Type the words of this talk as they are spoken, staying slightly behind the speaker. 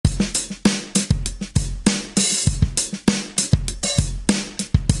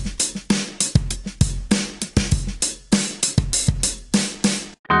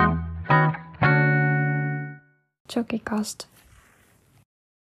初期カスト。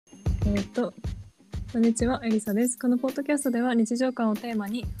こんにちは、エリサです。このポッドキャストでは日常感をテーマ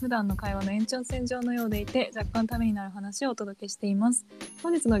に普段の会話の延長線上のようでいて若干ためになる話をお届けしています。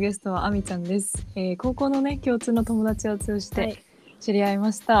本日のゲストはあみちゃんです。高校のね共通の友達を通じて知り合い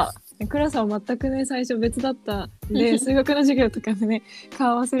ました。クラスは全くね最初別だったんで数学の授業とかでね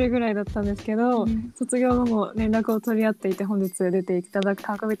顔合わせるぐらいだったんですけど、卒業後も連絡を取り合っていて本日出ていただく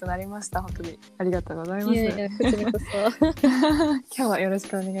運びとなりました。本当にありがとうございます。いやいやこちらこそ今日はよろし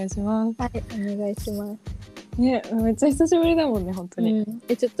くお願いします。はい、お願いしますね、めっちゃ久しぶりだもんね本当に、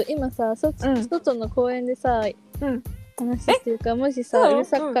ちょっと今さ、外の公園でさ、話っていうかもしさうる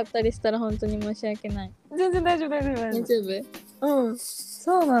さかったりしたら本当に申し訳ない。全然大丈夫大丈夫大丈夫。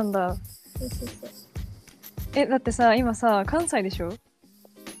そうなんだ。そうだってさ今さ関西でしょ。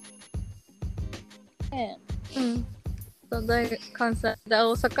関西で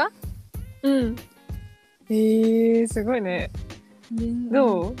大阪。すごいね。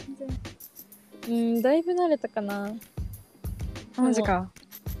どう？だいぶ慣れたかな。マジか。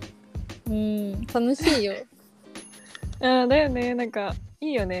楽しいよ。だよね。なんか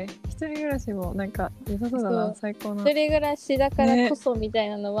いいよね。一人暮らしもなんか良さそうだな。最高の。一人暮らしだからこそみたい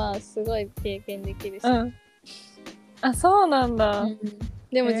なのはすごい経験できるし。あ、そうなんだ。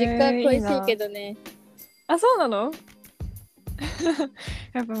でも実家は恋しいけどね。あ、そうなの？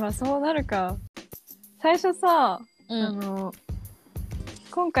やっぱまあそうなるか。最初さ、今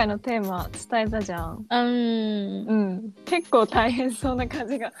回のテーマ伝えたじゃん。結構大変そうな感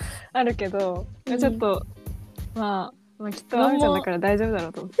じがあるけど、ちょっとまあきっとあみちゃんだから大丈夫だろ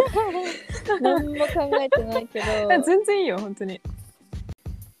うと思って。何も考えてないけど。全然いいよ本当に。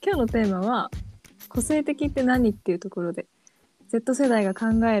今日のテーマは個性的って何っていうところで、Z 世代が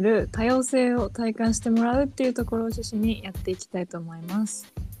考える多様性を体感してもらうっていうところを趣旨にやっていきたいと思いま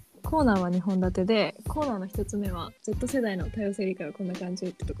す。コーナーは2本立てで、コーナーの1つ目は Z 世代の多様性理解はこんな感じ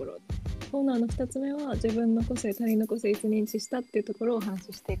ってところ、コーナーの2つ目は自分の個性他人の個性いつ認知したっていうところをお話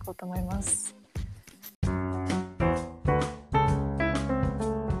ししていこうと思います。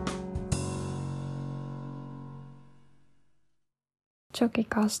初期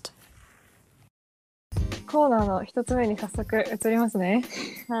カスト。コーナーの1つ目に早速移りますね。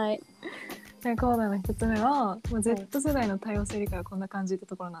はい。コーナーの1つ目は、Z 世代の多様性理解はこんな感じって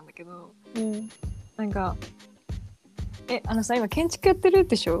ところなんだけど、なんかさ今建築やってる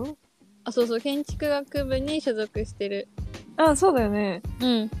でしょ？あ、そう建築学部に所属してる。あ、そうだよね。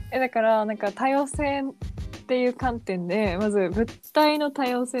だからなんか多様性っていう観点でまず物体の多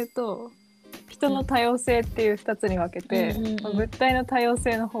様性と人の多様性っていう2つに分けて、物体の多様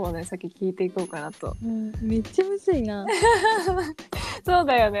性の方をね先聞いていこうかなと。めっちゃむずいな。そう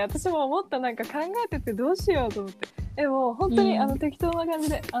だよね。私も思った。なんか考えててどうしようと思って。もう本当に、適当な感じ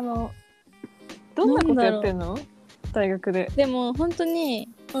でどんなことやってんの？大学で。でも本当に、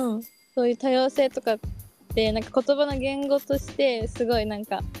そういう多様性とかってなんか言葉の言語としてすごいなん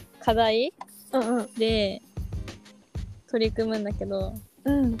か課題、で取り組むんだけど。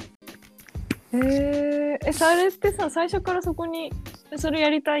それってさ最初からそこにそれや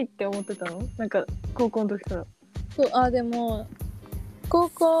りたいって思ってたの？なんか高校の時から。でも高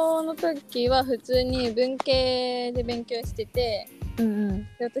校の時は普通に文系で勉強してて、で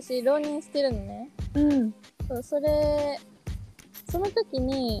私浪人してるのね。その時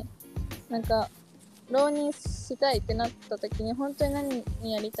になんか浪人したいってなった時に本当に何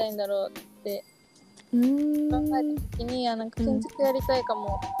やりたいんだろうって考えた時になんか建築やりたいか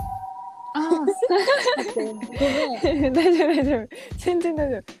も。ごめん。大丈夫全然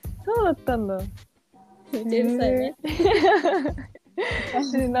大丈夫。そうだったんだ。めっちゃうるさいね。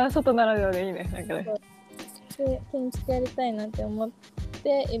外ならではでいいね。なんかね。で建築やりたいなって思っ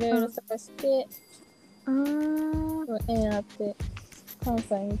ていろいろ探して、縁あって関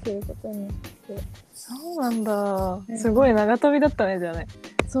西に来ることになって。そうなんだ。すごい長旅だったねじゃあね。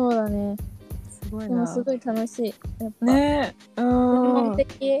そうだね。すごいな。でもすごい楽しい。やっぱね。専門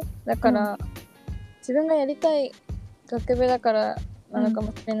的だから、自分がやりたい学部だからなのか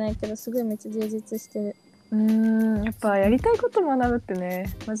もしれないけど、すごいめっちゃ充実してる。やっぱやりたいこと学ぶってね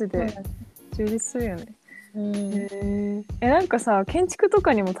マジで充実するよね。なんかさ建築と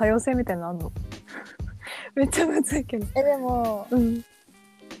かにも多様性みたいなのあんの？めっちゃむずいけど。でも、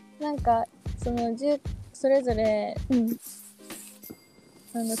なんかそれぞれ、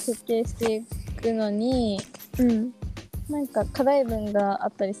設計していくのに、なんか課題文があ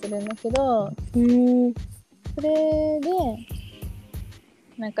ったりするんだけど、それで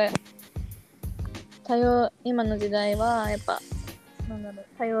なんか今の時代はやっぱ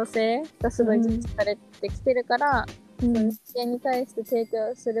多様性がすごい重視されてきてるから、人間に対して提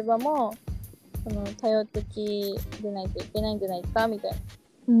供する場もその多様的でないといけないんじゃないかみたいな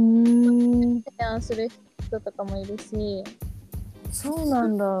提案する人とかもいるし。そうな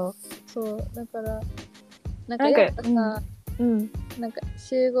んだ。そうだからなんかやっぱさ、なんか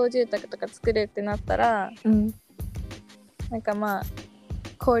集合住宅とか作るってなったら、なんかまあ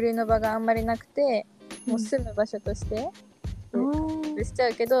交流の場があんまりなくて、もう住む場所としてしちゃ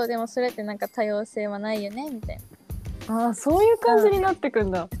うけど、でもそれってなんか多様性はないよねみたいな。あ、そういう感じになってく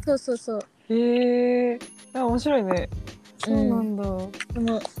んだ。そうそうそう。へえ、面白いね。そうなんだ。で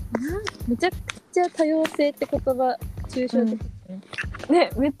もめちゃくちゃ多様性って言葉抽象的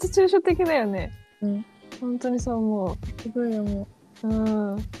ね、めっちゃ抽象的だよね。本当にそう思う。すごい思う。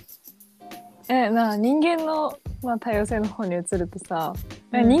人間の、まあ、多様性の方に移るとさ、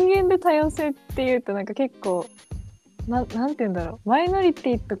人間で多様性っていうとなんか結構なんて言うんだろう、マイノリ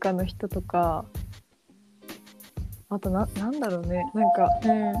ティとかの人とか、あとなんだろうね、なんか、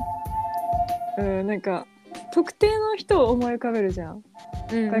なんか特定の人を思い浮かべるじゃん、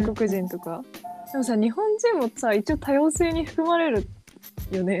外国人とか。でもさ、日本人もさ一応多様性に含まれる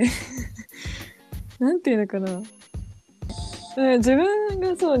よね。なんていうのかな。自分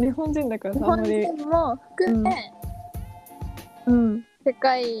がそう日本人だからさ、あんまり日本人も含め、世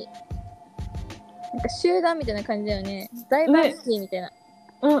界なんか集団みたいな感じだよね。ダイバーシティみたいな。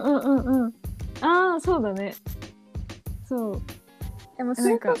ああ、そうだね。そう。でもそ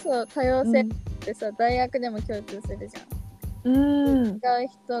れこそ多様性ってさ、大学でも共通するじゃん。違う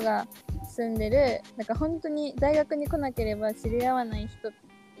人が住んでる、なんか本当に大学に来なければ知り合わない人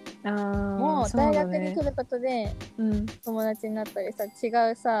もう大学に来ることで友達になったりさ、違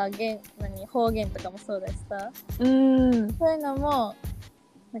うさ方言とかもそうだしさ、そういうのも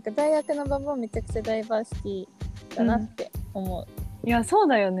なんか大学の場もめちゃくちゃダイバーシティだなって思う。いや、そう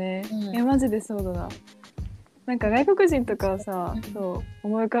だよね。いやマジでそうだな。なんか外国人とかはさ、そう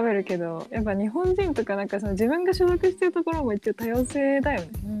思い浮かべるけど、やっぱ日本人とかなんかその自分が所属してるところも一応多様性だよね。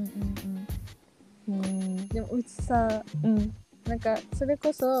でもうちさ、なんかそれ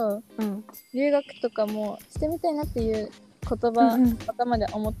こそ、留学とかもしてみたいなっていう言葉、頭で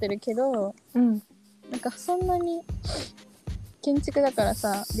思ってるけど、なんかそんなに建築だから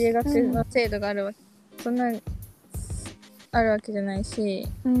さ、留学の制度があるわけ、そんなあるわけじゃないし、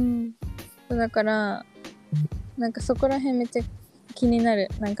だからなんかそこら辺めっちゃ気になる。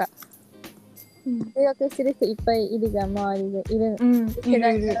なんか、留学してる人いっぱいいるじゃん、周りでいる、世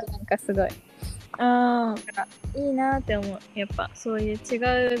代がなんかすごい。いいなって思う。やっぱそういう違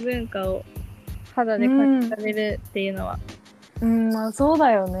う文化を肌で感じられるっていうのは。まあそう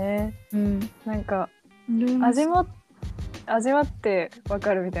だよね。なんか味わってわ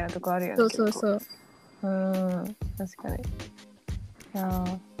かるみたいなとこあるよね。そう。確かに。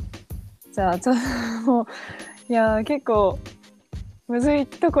じゃあちょっともういや結構むずい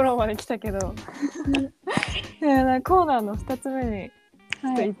ところまで来たけど、コーナーの2つ目に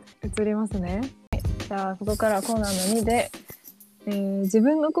移りますね。じゃあここからはコーナーの2で、自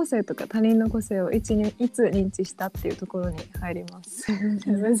分の個性とか他人の個性をいつ認知したっていうところに入ります。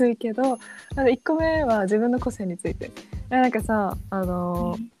むずいけど、1個目は自分の個性について。なんかさ、あ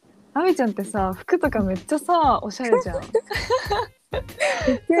みちゃんってさ、服とかめっちゃさおしゃれじゃん。そ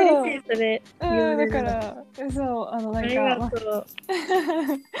れだからそうなんか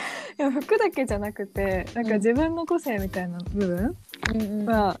でも服だけじゃなくて、なんか自分の個性みたいな部分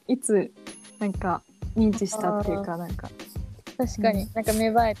はいつなんか認知したっていうか、なんか確かに、なんか芽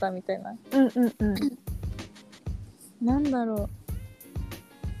生えたみたいな。なんだろ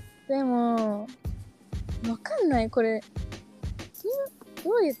う。でもわかんない、これど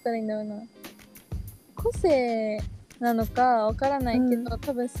う言ったらいいんだろうな。個性なのかわからないけど、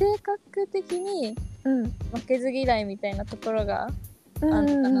多分性格的に負けず嫌いみたいなところがあるか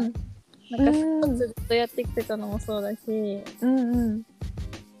な。なんかずっとやってきてたのもそうだし、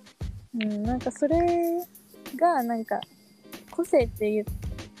なんかそれがなんか個性っていう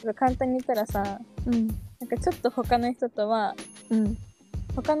簡単に言ったらさ、なんかちょっと他の人とは、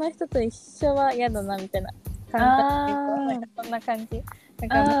他の人と一緒は嫌だなみたいな簡単に言うと、なんかそんな感じ。なん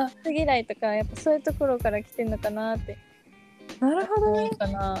か負けず嫌いとかやっぱそういうところから来てんのかなって。なるほどね。か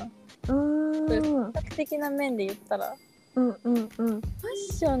な。性格的な面で言ったら、ファッ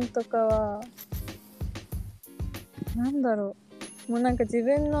ションとかはなんだろう、もうなんか自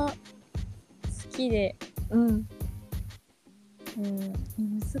分の好きで、難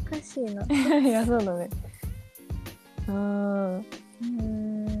しいな。いやそうだね。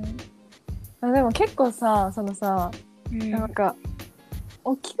でも結構さ、そのさ、なんか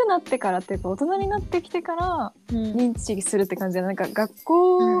大きくなってからっていうか大人になってきてから認知するって感じで、なんか学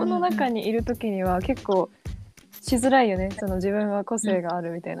校の中にいる時には結構しづらいよね、その自分は個性がある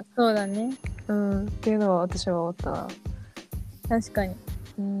みたいな。そうだね。っていうのは私は思ったな。確かに。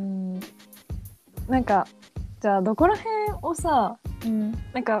なんかじゃあどこら辺をさ、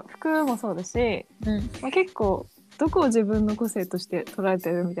なんか服もそうだし、結構どこを自分の個性として捉えて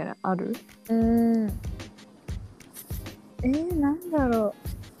るみたいなある？なんだろ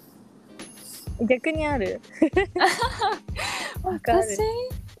う。逆にある？私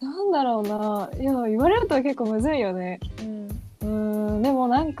なんだろうな。いや言われると結構むずいよね。でも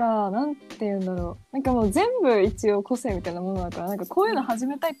なんかなんて言うんだろう。なんかもう全部一応個性みたいなものだから、なんかこういうの始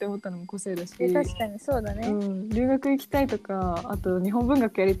めたいって思ったのも個性だし。確かにそうだね。留学行きたいとか、あと日本文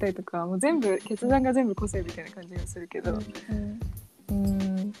学やりたいとか、もう全部決断が全部個性みたいな感じがするけど。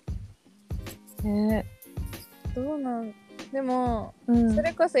ね。どうなんでも、そ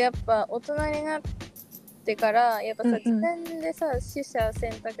れこそやっぱ大人になってからやっぱさ、自分でさ取捨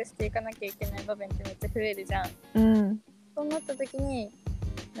選択していかなきゃいけない場面ってめっちゃ増えるじゃん。そうなった時に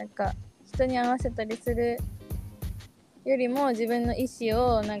なんか人に合わせたりするよりも自分の意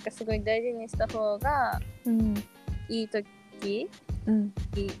思をなんかすごい大事にした方が、いい時、い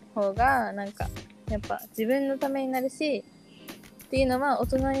い方がなんかやっぱ自分のためになるしっていうのは大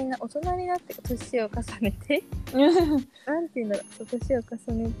人になって年を重ねてなんていうんだろう、年を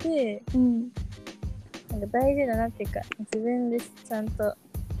重ねて、なんか大事だなっていうか、自分でちゃんと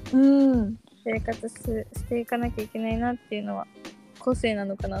生活していかなきゃいけないなっていうのは個性な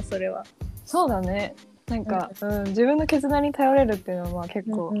のかな、それは。そうだね。なんか、自分の決断に頼れるっていうのは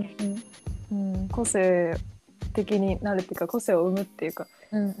結構、個性的になるっていうか、個性を生むっていうか、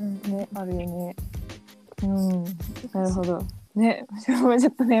ね、あるよね。なるほど。ね、ちょ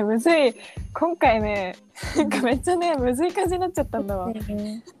っとね、むずい。今回ね、なんかめっちゃね、むずい感じになっちゃったんだわ。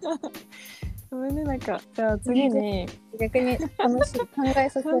ごめんね、なんか、じゃあ次に。逆に楽しい、考え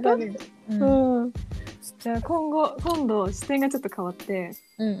させられる。じゃあ今度視点がちょっと変わって、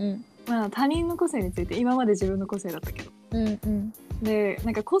まあ他人の個性について、今まで自分の個性だったけど。で、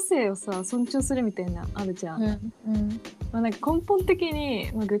なんか個性をさ、尊重するみたいなあるじゃん。まあ、なんか根本的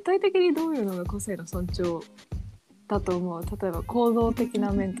に、具体的にどういうのが個性の尊重だと思う？例えば行動的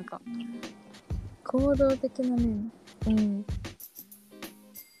な面とか。行動的な面。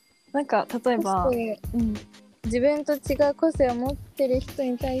なんか例えば、自分と違う個性を持ってる人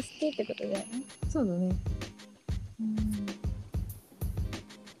に対してってことだよね。そうだね。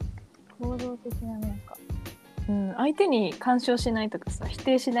行動的な面か。相手に干渉しないとかさ、否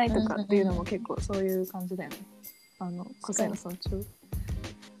定しないとかっていうのも結構そういう感じだよね。個性の尊重。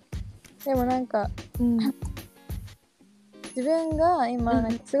でもなんか、自分が今な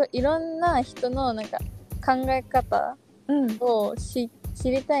んかすごいいろんな人のなんか考え方を知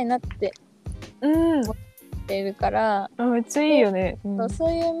りたいなって思ってるから、めっちゃいいよね。そ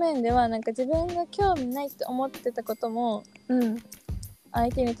ういう面ではなんか自分が興味ないって思ってたことも、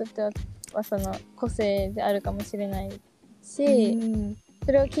相手にとってはその個性であるかもしれないし、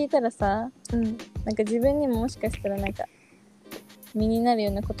それを聞いたらさ、なんか自分にももしかしたらなんか身になる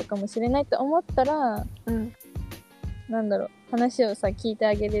ようなことかもしれないと思ったら、なんだろう、話をさ聞いて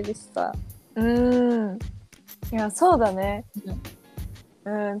あげれるしさ。いやそうだね。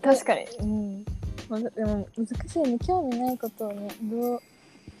確かに。でも難しいね、興味ないことをね、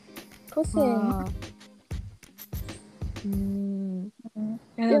個性に。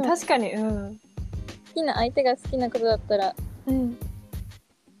でも確かに、好きな相手が好きなことだったら、やっ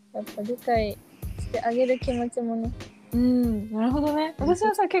ぱ理解してあげる気持ちもね。なるほどね。私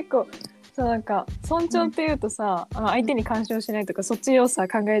はさ結構そうなんか尊重っていうとさ、相手に干渉しないとかそっちをさ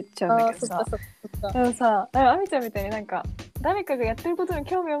考えちゃうんだけどさ、でもさ、あみちゃんみたいになんか誰かがやってることに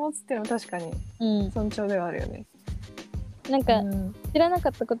興味を持つっていうのは確かに尊重ではあるよね。なんか、知らなか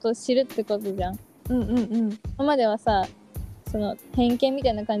ったことを知るってことじゃん。今まではさ、その偏見み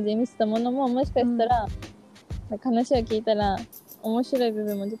たいな感じで見せたものももしかしたら、なんか話を聞いたら面白い部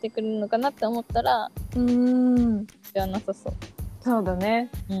分も出てくるのかなって思ったら、ではなさそう。そうだ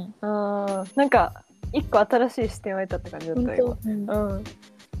ね。なんか一個新しい視点を得たって感じだったよ。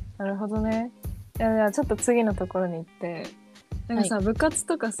なるほどね。いやちょっと次のところに行って、なんかさ、部活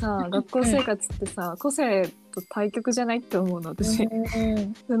とかさ、学校生活ってさ、個性と対極じゃないって思うの私。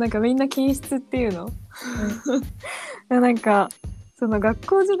なんかみんな均質っていうの。なんかその学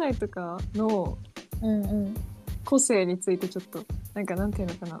校時代とかの個性についてちょっとなんかなんていう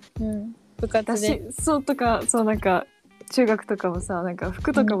のかな。部活でそうとか、そうなんか中学とかもさ、なんか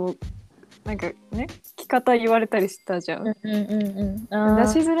服とかも、なんかね着方言われたりしたじゃん。出し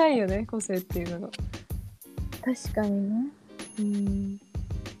づらいよね、個性っていうのが。確かにね。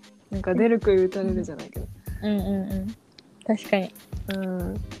なんか出る杭打たれるじゃないけど。確かに。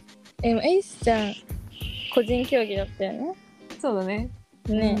でもエイスちゃん個人競技だったよね。そうだね。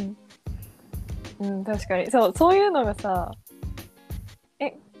確かにそういうのがさ、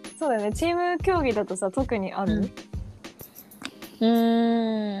そうだよね、チーム競技だとさ特にある？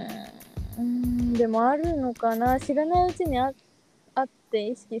でもあるのかな、知らないうちにあって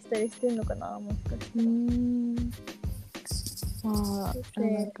意識したりしてんのかな、もしかしたら。まあ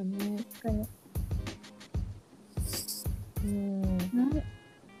なんかね、確かに。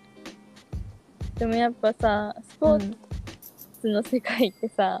でもやっぱさ、スポーツの世界って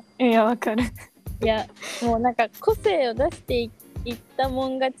さ、いやわかる。いやもうなんか個性を出していったも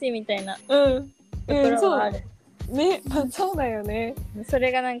ん勝ちみたいなところはある。ね、まあそうだよね。そ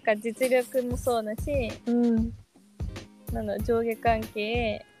れがなんか実力もそうだし、上下関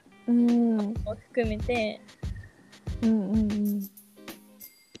係を含めて、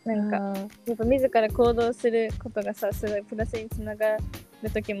なんかやっぱ自ら行動することがさ、すごいプラスにつながる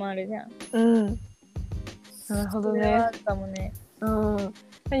時もあるじゃん。なるほどね。それはあるかもね。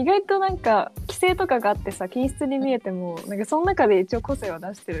意外となんか規制とかがあってさ、均質に見えてもなんかその中で一応個性を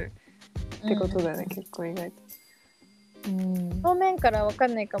出してるってことだよね、結構意外と。正面から分か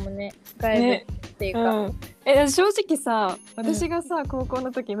んないかもね、外部っていうか。正直さ、私がさ、高校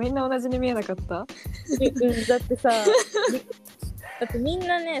の時みんな同じに見えなかった？だってさだってみん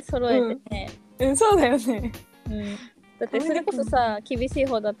なね揃えてね、そうだよね。だってそれこそさ厳しい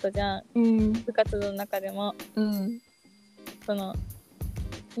方だったじゃん、部活動の中でも、その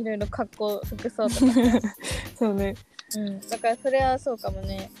いろいろ格好服装とかそうね、だからそれはそうかも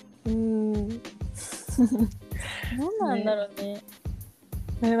ね。何なんだろうね。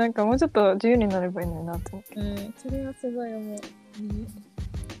なんかもうちょっと自由になればいいのになって思って。それはすごい思う。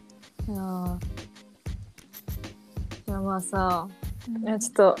いやまあさ、いやち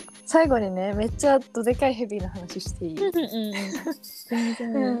ょっと最後にね、めっちゃどでかいヘビーな話していい？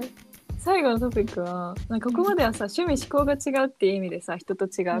最後のトピックはなんかここまではさ、趣味思考が違うっていう意味でさ、人と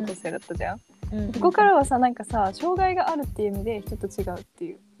違う個性だったじゃん。ここからはさ、なんかさ、障害があるっていう意味で人と違うって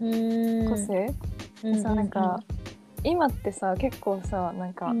いう個性でさ、なんか今ってさ結構さ、な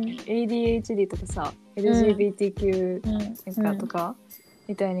んか ADHD とかさ、LGBTQ なんかとか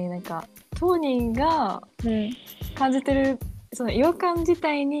みたいになんか当人が感じてるその違和感自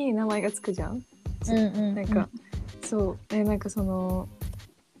体に名前がつくじゃん。なんかそうなんかその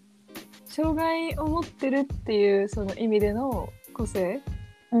障害を持ってるっていうその意味での個性、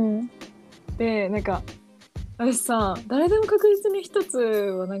でなんか私さ、誰でも確実に一つ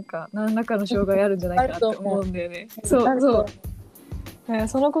はなんか何らかの障害あるんじゃないかなって思うんだよね。そう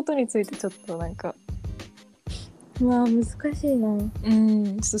そのことについてちょっとなんかまあ難しいな。ちょっ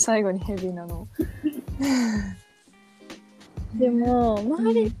と最後にヘビーなのでも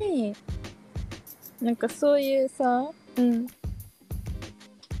周りになんかそういうさ、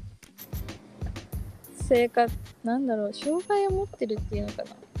生活なんだろう、障害を持ってるっていうのか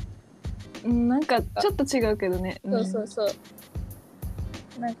な、なんかちょっと違うけどね。なん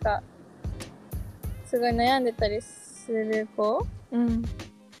かすごい悩んでたりする子、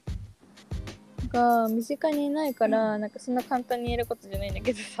が身近にいないから、なんかそんな簡単に言えることじゃないんだ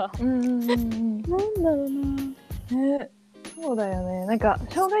けどさ、なんだろうな、そうだよね。なんか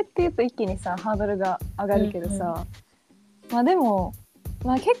障害っていうと一気にさハードルが上がるけどさ、まあでも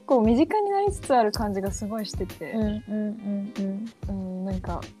まあ結構身近になりつつある感じがすごいしてて、なん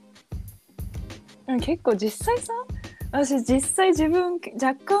か結構実際さ、私実際自分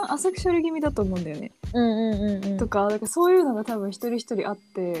若干アセクシャル気味だと思うんだよね。とか、なんかそういうのが多分一人一人あっ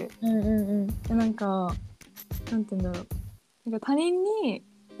て、なんかなんて言うんだろう、なんか他人に、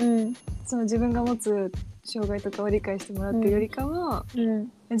その自分が持つ障害とかを理解してもらってるよりかは、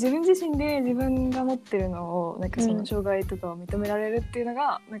自分自身で自分が持ってるのをなんかその障害とかを認められるっていうの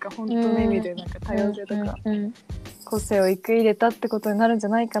が、なんか本当の意味でなんか多様性とか、個性を受け入れたってことになるんじゃ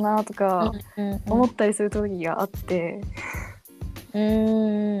ないかなとか思ったりする時があって、な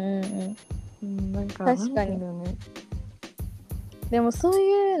んか確かに、ね、でもそう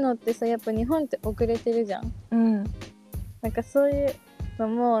いうのってさ、やっぱ日本って遅れてるじゃん。なんかそういうの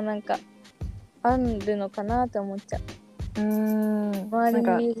もなんかあるのかなって思っちゃう。周り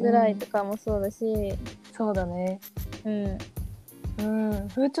に言いづらいとかもそうだし、そうだね。風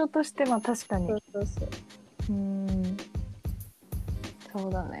潮としてまあ確かに。そ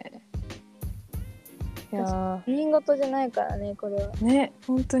うだね。いや他人事じゃないからね、これは。ね、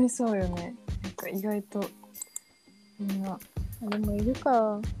本当にそうよね。なんか意外とみんな。でもいる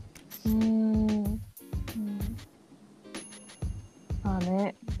か。まあ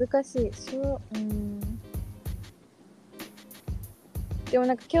ね。難しい。でも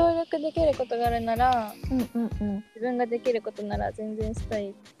なんか協力できることがあるなら、自分ができることなら全然した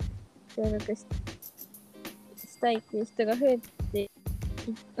い、協力したいっていう人が増えていっ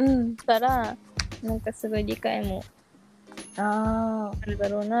たら、なんかすごい理解もああるだ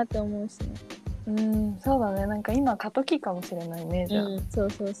ろうなって思うしね。そうだね。なんか今過渡期かもしれないね。じゃあ、そう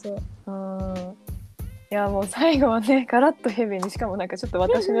そうそう。いやもう最後はねガラッとヘビーに、しかもなんかちょっと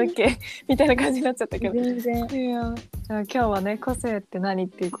私の意見みたいな感じになっちゃったけど全然。いやじゃあ今日はね個性って何っ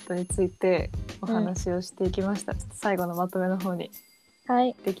ていうことについてお話をしていきました、ちょっと最後のまとめの方に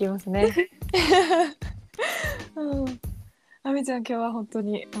できますね。あみちゃん今日は本当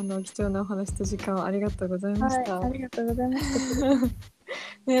に貴重なお話と時間をありがとうございました。ありがとうございました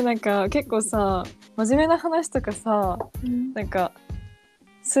ね、なんか結構さ真面目な話とかさ、なんか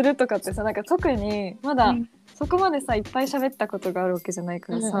するとかってさ、なんか特にまだそこまでさいっぱい喋ったことがあるわけじゃない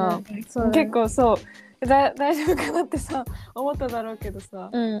からさ、結構そう大丈夫かなってさ思っただろうけど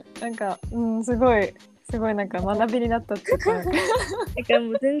さ、なんかすごいなんか学びになったっていうかだから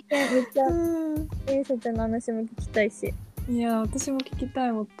もう全然めっちゃエイサちゃんの話も聞きたいし。いや私も聞きた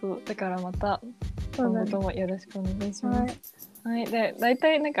い、もっと。だからまた今後ともよろしくお願いします。はい、で大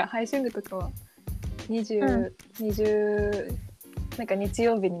体なんか配信日とかは20なんか日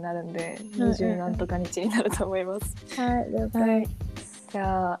曜日になるんで、20何とか日になると思います。はい、了解。じ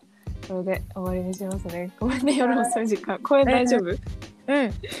ゃあそれで終わりにしますね。ごめんね、夜遅い時間。声大丈夫？大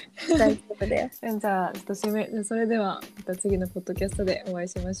丈夫だよ。じゃあ締め。それではまた次のポッドキャストでお会い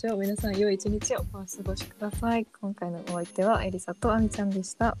しましょう。皆さん良い一日をお過ごしください。今回のお相手はエリサとアミちゃんで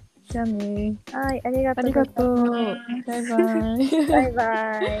した。じゃあね。はい、ありがとう。バイバイ。バイ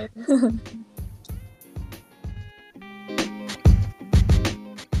バイ。